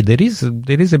indeed, there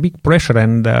is a big pressure.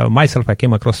 And myself, I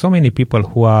came across so many people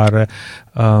who are,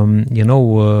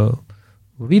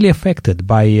 really affected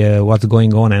by what's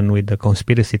going on and with the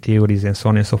conspiracy theories and so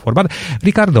on and so forth. But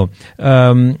Ricardo,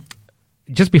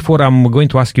 just before I'm going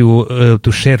to ask you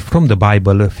to share from the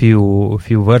Bible a few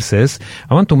verses,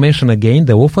 I want to mention again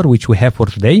the offer which we have for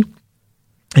today.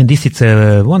 And this is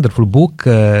a wonderful book,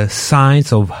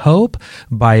 Signs of Hope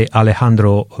by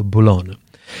Alejandro Bulon.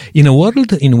 In a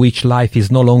world in which life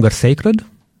is no longer sacred,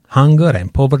 hunger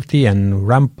and poverty and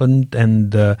rampant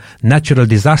and natural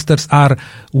disasters are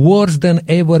worse than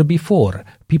ever before.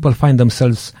 People find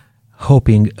themselves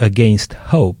hoping against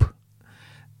hope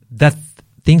that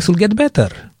things will get better.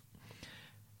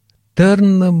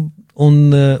 Turn on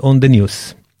the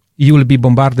news. You will be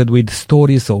bombarded with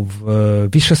stories of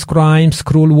vicious crimes,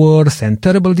 cruel wars, and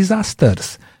terrible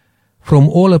disasters. From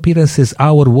all appearances,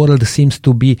 our world seems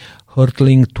to be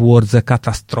hurtling towards a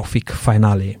catastrophic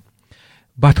finale.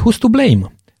 But who's to blame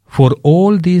for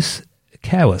all this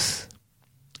chaos?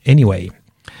 Anyway,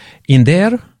 in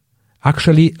there,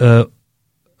 actually, a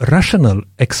rational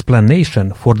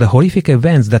explanation for the horrific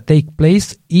events that take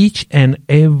place each and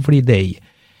every day.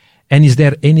 And is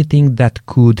there anything that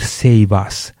could save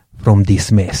us from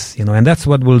this mess? And that's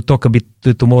what we'll talk a bit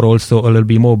tomorrow also, a little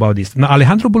bit more about this. Now,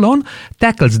 Alejandro Bulon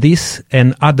tackles this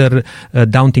and other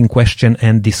daunting question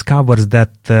and discovers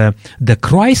that the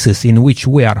crisis in which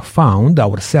we are found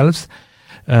ourselves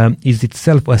is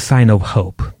itself a sign of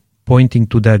hope, pointing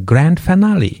to the grand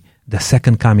finale, the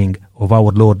second coming of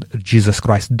our Lord Jesus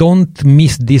Christ. Don't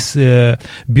miss this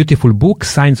beautiful book,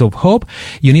 Signs of Hope.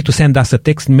 You need to send us a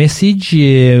text message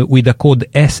with the code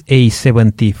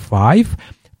SA75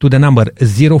 to the number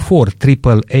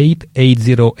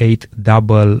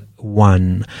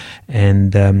 0488880811,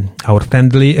 and our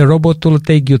friendly robot will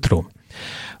take you through.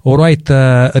 All right,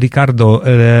 Ricardo,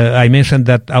 I mentioned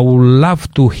that I would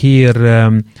love to hear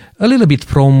a little bit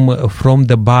from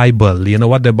the Bible.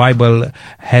 What the Bible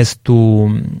has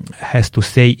to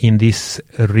say in this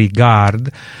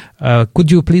regard.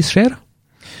 Could you please share?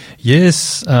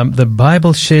 Yes, the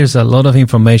Bible shares a lot of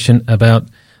information about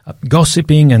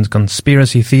gossiping and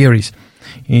conspiracy theories.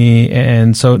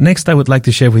 And so next I would like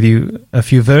to share with you a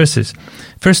few verses.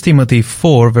 1 Timothy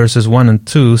 4 verses 1 and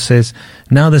 2 says,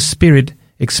 "Now the Spirit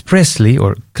expressly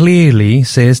or clearly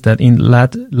says that in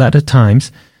latter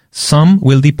times some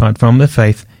will depart from the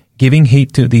faith, giving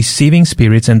heed to deceiving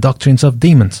spirits and doctrines of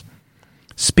demons,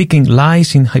 speaking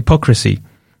lies in hypocrisy,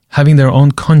 having their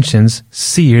own conscience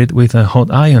seared with a hot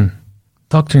iron."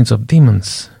 Doctrines of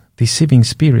demons, deceiving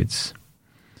spirits.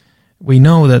 We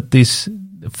know that these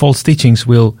false teachings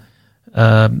will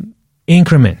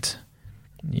increase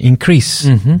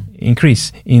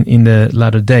in the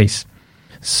latter days.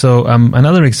 So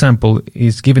another example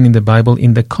is given in the Bible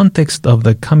in the context of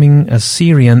the coming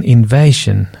Assyrian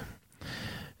invasion.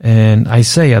 And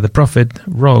Isaiah, the prophet,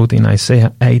 wrote in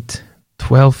Isaiah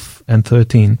 8:12 and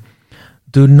 13,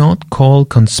 "Do not call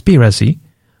conspiracy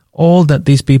all that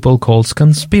these people calls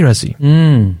conspiracy,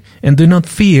 and do not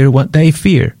fear what they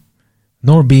fear,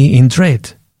 nor be in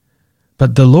dread.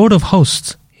 But the Lord of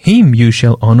hosts, him you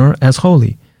shall honor as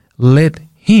holy. Let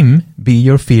him be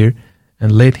your fear,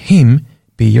 and let him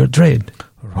be your dread."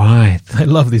 Right. I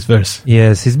love this verse.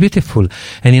 Yes, it's beautiful.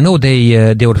 And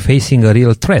they were facing a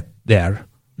real threat there.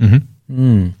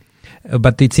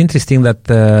 But it's interesting that,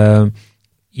 the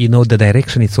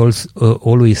direction is also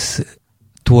always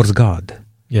towards God.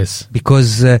 Yes.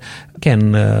 Because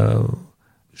can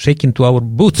shake into our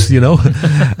boots,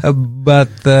 but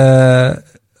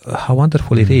how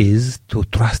wonderful it is to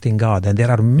trust in God. And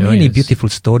there are many yes. beautiful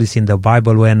stories in the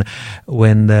Bible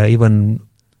when even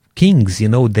kings,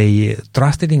 they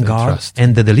trusted in God,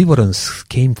 and the deliverance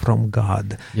came from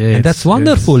God. Yes, and that's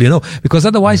wonderful, because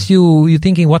otherwise you're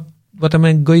thinking, what am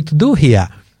I going to do here?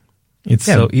 It's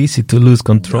so easy to lose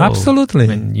control. Absolutely.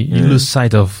 When you lose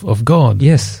sight of God.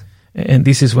 Yes. And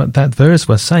this is what that verse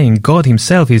was saying. God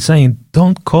himself is saying,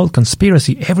 don't call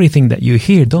conspiracy everything that you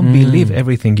hear. Don't believe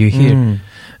everything you hear.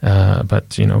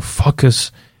 But,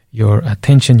 focus your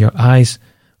attention, your eyes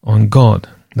on God.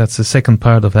 That's the second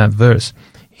part of that verse.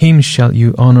 Him shall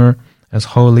you honor as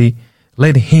holy.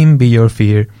 Let him be your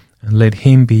fear, and let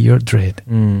him be your dread.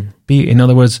 In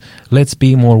other words, let's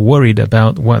be more worried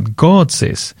about what God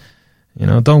says.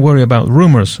 Don't worry about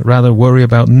rumors. Rather, worry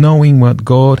about knowing what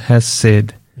God has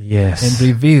said. Yes. And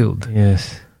revealed.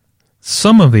 Yes.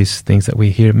 Some of these things that we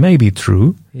hear may be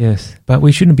true. Yes. But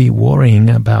we shouldn't be worrying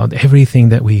about everything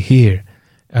that we hear.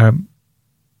 Our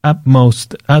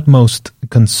utmost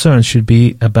concern should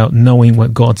be about knowing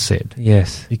what God said.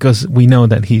 Yes. Because we know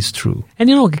that He's true. And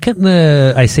can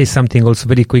I say something also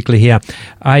very quickly here?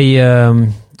 I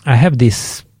have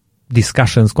these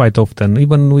discussions quite often,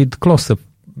 even with closer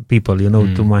people,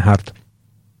 to my heart,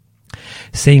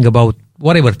 saying about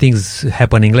whatever things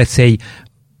happening. Let's say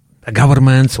the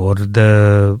governments or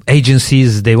the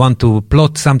agencies, they want to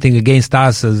plot something against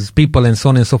us as people and so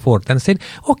on and so forth. And I said,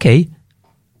 okay,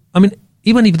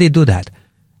 even if they do that,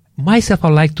 myself, I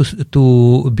like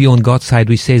to be on God's side,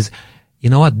 which says,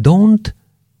 don't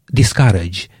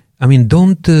discourage.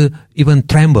 Don't even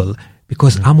tremble,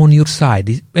 because I'm on your side.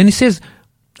 And he says,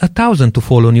 1,000 to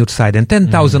fall on your side and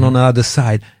 10,000 on the other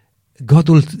side. God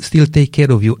will still take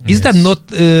care of you. Is that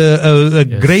not a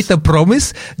greater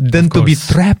promise than to be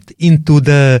trapped into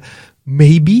the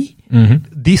maybe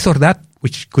this or that,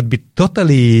 which could be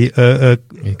totally...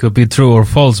 it could be true or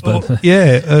false, but...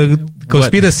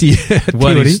 conspiracy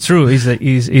what is true is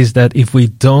that if we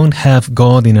don't have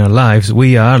God in our lives,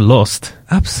 we are lost.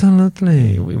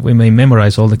 Absolutely. We may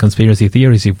memorize all the conspiracy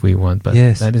theories if we want, but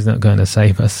that is not going to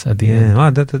save us at the end.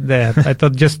 I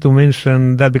thought just to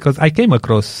mention that, because I came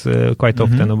across quite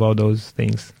often about those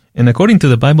things. And according to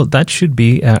the Bible, that should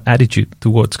be our attitude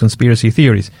towards conspiracy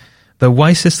theories. The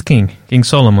wisest king, King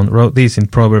Solomon, wrote this in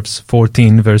Proverbs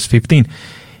 14, verse 15.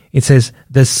 It says,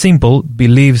 the simple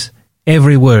believes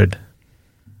every word.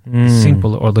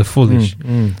 Simple or the foolish.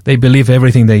 They believe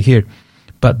everything they hear.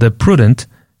 But the prudent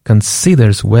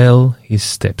considers well his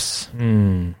steps.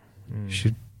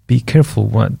 Should be careful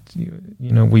what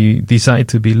we decide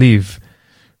to believe.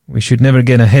 We should never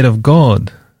get ahead of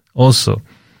God also,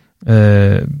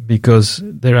 because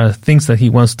there are things that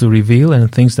He wants to reveal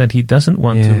and things that He doesn't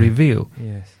want to reveal.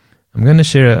 Yes. I'm going to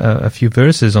share a few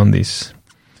verses on this.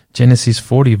 Genesis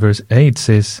 40 verse 8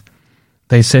 says,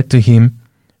 they said to him,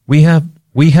 we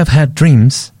have had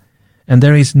dreams, and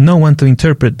there is no one to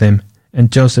interpret them.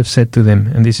 And Joseph said to them,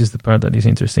 and this is the part that is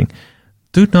interesting,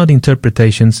 do not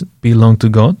interpretations belong to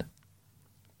God?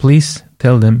 Please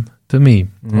tell them to me.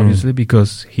 Obviously,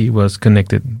 because he was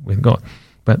connected with God.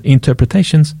 But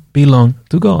interpretations belong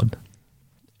to God.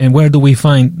 And where do we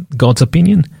find God's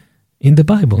opinion? In the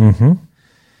Bible.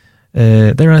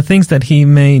 There are things that He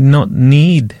may not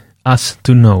need us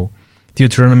to know.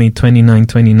 Deuteronomy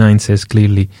 29:29 says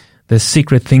clearly, the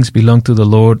secret things belong to the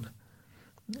Lord,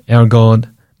 our God,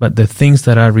 but the things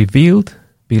that are revealed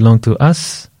belong to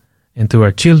us and to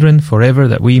our children forever,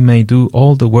 that we may do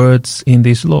all the words in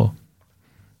this law.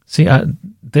 See,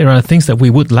 there are things that we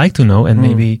would like to know, and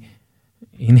maybe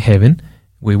in heaven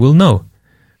we will know.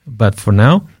 But for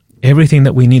now, everything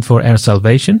that we need for our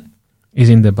salvation is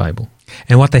in the Bible.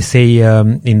 And what I say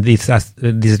in this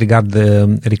regard,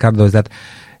 Ricardo, is that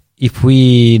if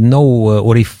we know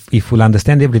or if we'll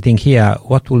understand everything here,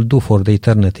 what we'll do for the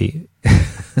eternity?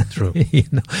 True.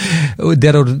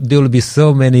 There will be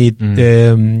so many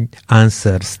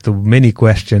answers to many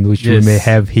questions which we may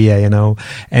have here,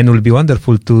 and it will be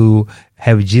wonderful to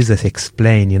have Jesus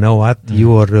explain, you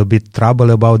were a bit troubled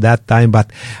about that time,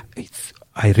 but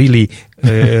I really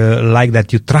like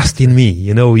that you trust in me.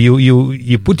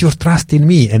 You put your trust in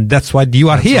me, and that's why you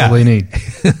are here. That's all we need.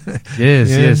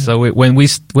 Yes. So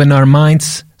when our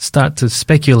minds start to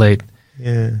speculate,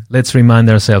 let's remind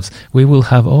ourselves we will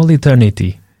have all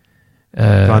eternity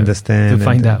to understand, to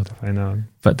find out.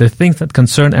 But the things that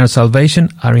concern our salvation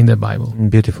are in the Bible.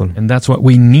 Beautiful, and that's what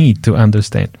we need to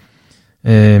understand.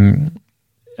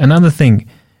 Another thing.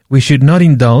 We should not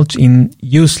indulge in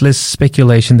useless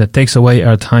speculation that takes away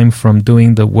our time from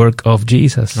doing the work of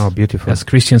Jesus. Oh, beautiful. As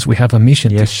Christians, we have a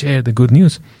mission to share the good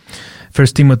news. 1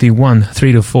 Timothy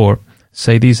 1:3-4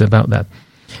 say this about that.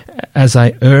 As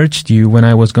I urged you when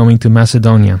I was going to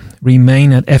Macedonia,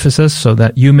 remain at Ephesus so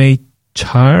that you may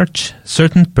charge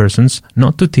certain persons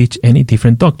not to teach any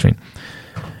different doctrine.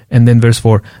 And then verse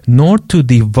 4, nor to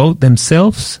devote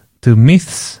themselves to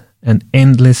myths and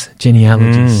endless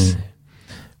genealogies,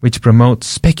 which promote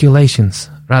speculations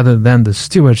rather than the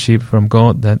stewardship from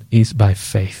God that is by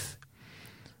faith.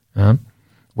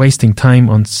 Wasting time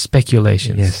on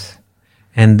speculations. Yes.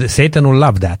 And Satan will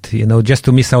love that, just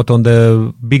to miss out on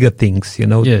the bigger things,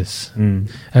 Yes.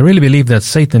 I really believe that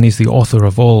Satan is the author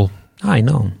of all I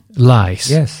know. lies.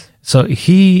 Yes. So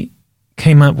he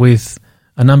came up with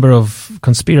a number of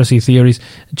conspiracy theories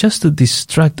just to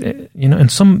distract,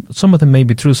 and some of them may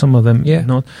be true, some of them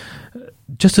not,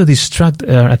 just to distract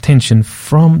our attention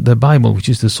from the Bible, which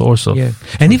is the source of. Yeah.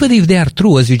 And even if they are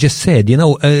true, as you just said,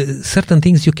 certain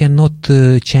things you cannot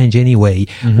change anyway.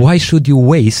 Why should you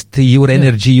waste your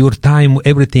energy, your time,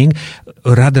 everything,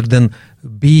 rather than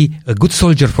be a good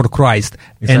soldier for Christ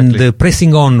and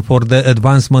pressing on for the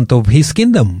advancement of His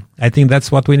kingdom? I think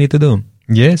that's what we need to do.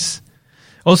 Yes.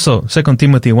 Also, 2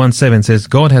 Timothy 1:7 says,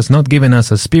 God has not given us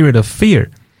a spirit of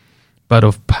fear, but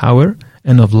of power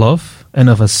and of love and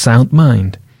of a sound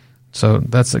mind. So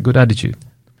that's a good attitude.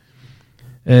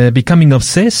 Becoming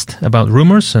obsessed about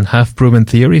rumors and half-proven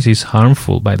theories is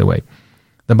harmful, by the way.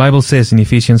 The Bible says in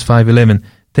Ephesians 5:11,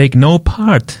 take no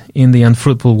part in the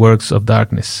unfruitful works of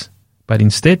darkness, but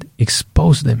instead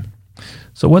expose them.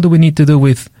 So what do we need to do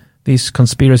with these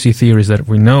conspiracy theories that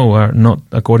we know are not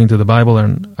according to the Bible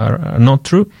and are not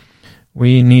true?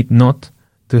 We need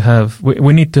to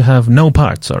have no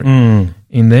part,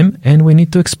 in them, and we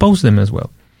need to expose them as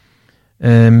well.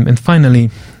 And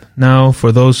finally, now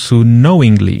for those who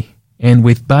knowingly and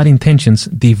with bad intentions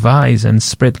devise and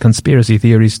spread conspiracy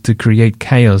theories to create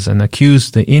chaos and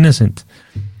accuse the innocent,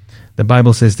 the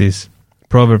Bible says this,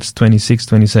 Proverbs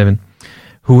 26:27,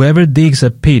 whoever digs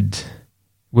a pit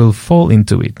will fall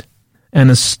into it, and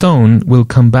a stone will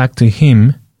come back to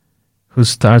him who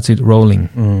starts it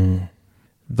rolling.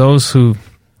 Those who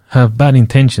have bad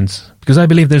intentions, because I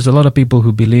believe there's a lot of people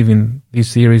who believe in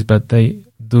these theories, but they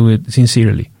do it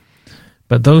sincerely.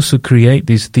 But those who create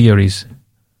these theories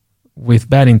with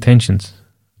bad intentions,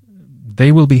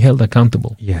 they will be held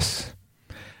accountable. Yes.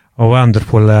 Oh,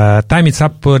 wonderful. Time is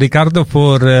up, Ricardo,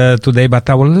 for today, but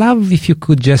I would love if you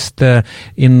could just,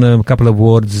 in a couple of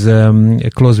words,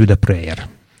 close with a prayer.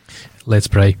 Let's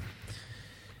pray.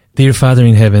 Dear Father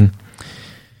in heaven,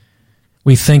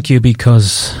 we thank you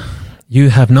because you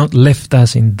have not left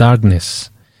us in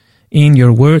darkness. In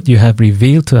your word, you have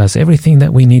revealed to us everything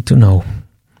that we need to know.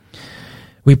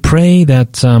 We pray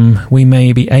that we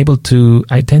may be able to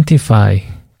identify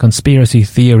conspiracy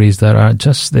theories that are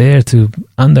just there to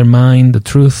undermine the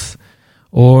truth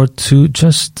or to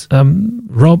just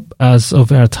rob us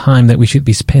of our time that we should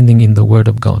be spending in the Word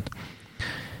of God.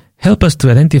 Help us to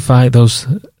identify those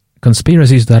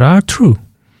conspiracies that are true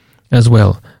as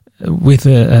well, with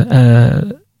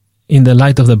in the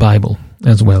light of the Bible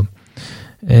as well.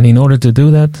 And in order to do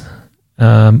that,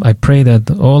 I pray that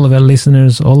all of our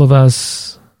listeners, all of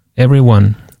us,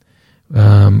 everyone,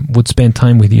 would spend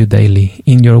time with you daily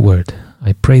in your word.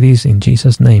 I pray this in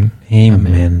Jesus' name.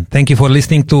 Amen. Thank you for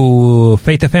listening to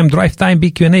Faith FM Drive Time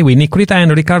Big Q&A with Nick Rita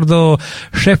and Ricardo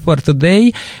Scheffer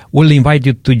today. We'll invite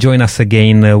you to join us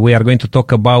again. We are going to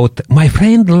talk about My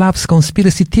Friend Loves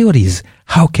Conspiracy Theories.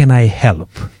 How can I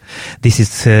help? This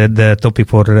is the topic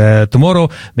for tomorrow.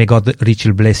 May God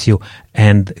richly bless you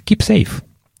and keep safe,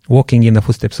 walking in the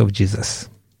footsteps of Jesus.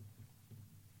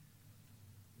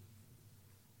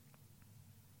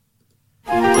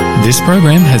 This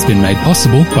program has been made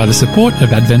possible by the support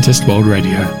of Adventist World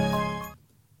Radio.